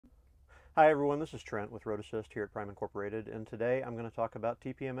Hi everyone, this is Trent with Road Assist here at T.P.M.S Incorporated, and today I'm going to talk about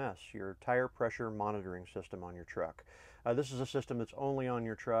T.P.M.S, your tire pressure monitoring system on your truck. This is a system that's only on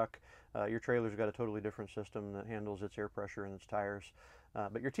your truck. Your trailer's got a totally different system that handles its air pressure and its tires.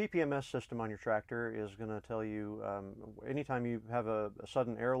 But your T.P.M.S system on your tractor is going to tell you anytime you have a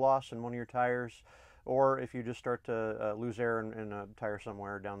sudden air loss in one of your tires, or if you just start to lose air in a tire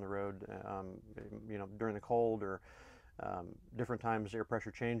somewhere down the road, during the cold or different times air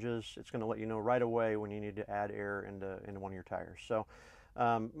pressure changes, it's going to let you know right away when you need to add air into one of your tires. So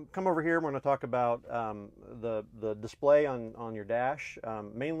come over here, we're going to talk about the display on your dash.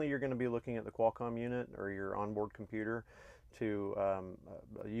 Mainly you're going to be looking at the Qualcomm unit or your onboard computer to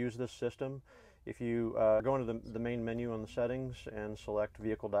use this system. If you go into the main menu on the settings and select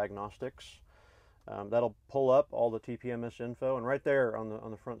Vehicle Diagnostics, that'll pull up all the T.P.M.S info, and right there on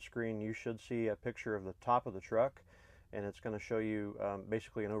the front screen you should see a picture of the top of the truck, and it's going to show you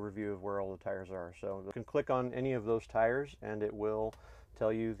basically an overview of where all the tires are. So you can click on any of those tires and it will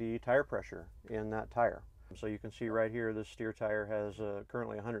tell you the tire pressure in that tire. So you can see right here this steer tire has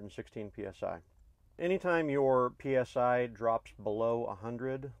currently 116 psi. Anytime your psi drops below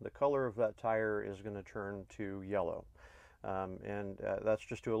 100, the color of that tire is going to turn to yellow. That's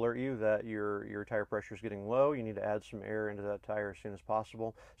just to alert you that your tire pressure is getting low. You need to add some air into that tire as soon as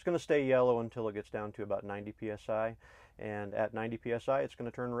possible. It's going to stay yellow until it gets down to about 90 psi, and at 90 psi it's going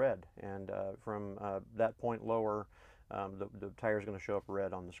to turn red, and from that point lower the tire is going to show up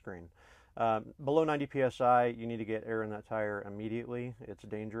red on the screen. Below 90 psi you need to get air in that tire immediately. It's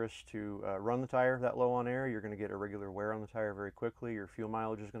dangerous to run the tire that low on air. You're going to get irregular wear on the tire very quickly. Your fuel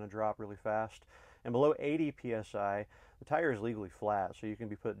mileage is going to drop really fast. And below 80 psi, the tire is legally flat, so you can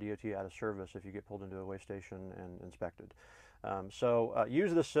be put DOT out of service if you get pulled into a weigh station and inspected.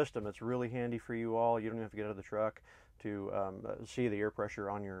 Use this system. It's really handy for you all. You don't even have to get out of the truck to see the air pressure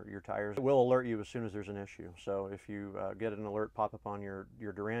on your tires. It will alert you as soon as there's an issue. So if you get an alert pop up on your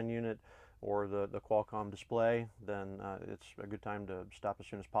Doran unit or the Qualcomm display, then it's a good time to stop as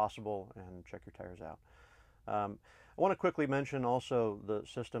soon as possible and check your tires out. I want to quickly mention also the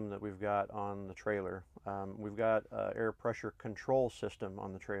system that we've got on the trailer. We've got air pressure control system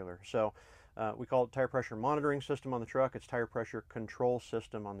on the trailer. So we call it tire pressure monitoring system on the truck. It's tire pressure control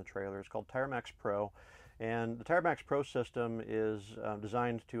system on the trailer. It's called T.P.M.S Pro. And the T.P.M.S Pro system is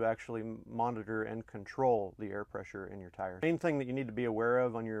designed to actually monitor and control the air pressure in your tires. The main thing that you need to be aware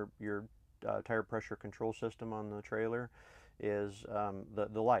of on your tire pressure control system on the trailer is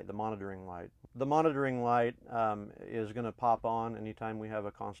the light, the monitoring light. The monitoring light is going to pop on anytime we have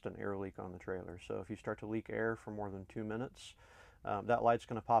a constant air leak on the trailer. So if you start to leak air for more than 2 minutes, that light's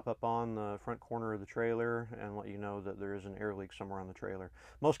going to pop up on the front corner of the trailer and let you know that there is an air leak somewhere on the trailer.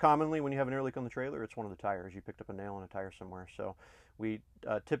 Most commonly when you have an air leak on the trailer, it's one of the tires. You picked up a nail in a tire somewhere. So we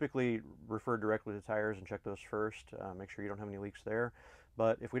typically refer directly to tires and check those first. Make sure you don't have any leaks there.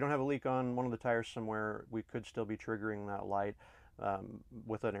 But if we don't have a leak on one of the tires somewhere, we could still be triggering that light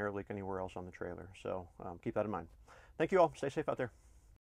with an air leak anywhere else on the trailer. So keep that in mind. Thank you all. Stay safe out there.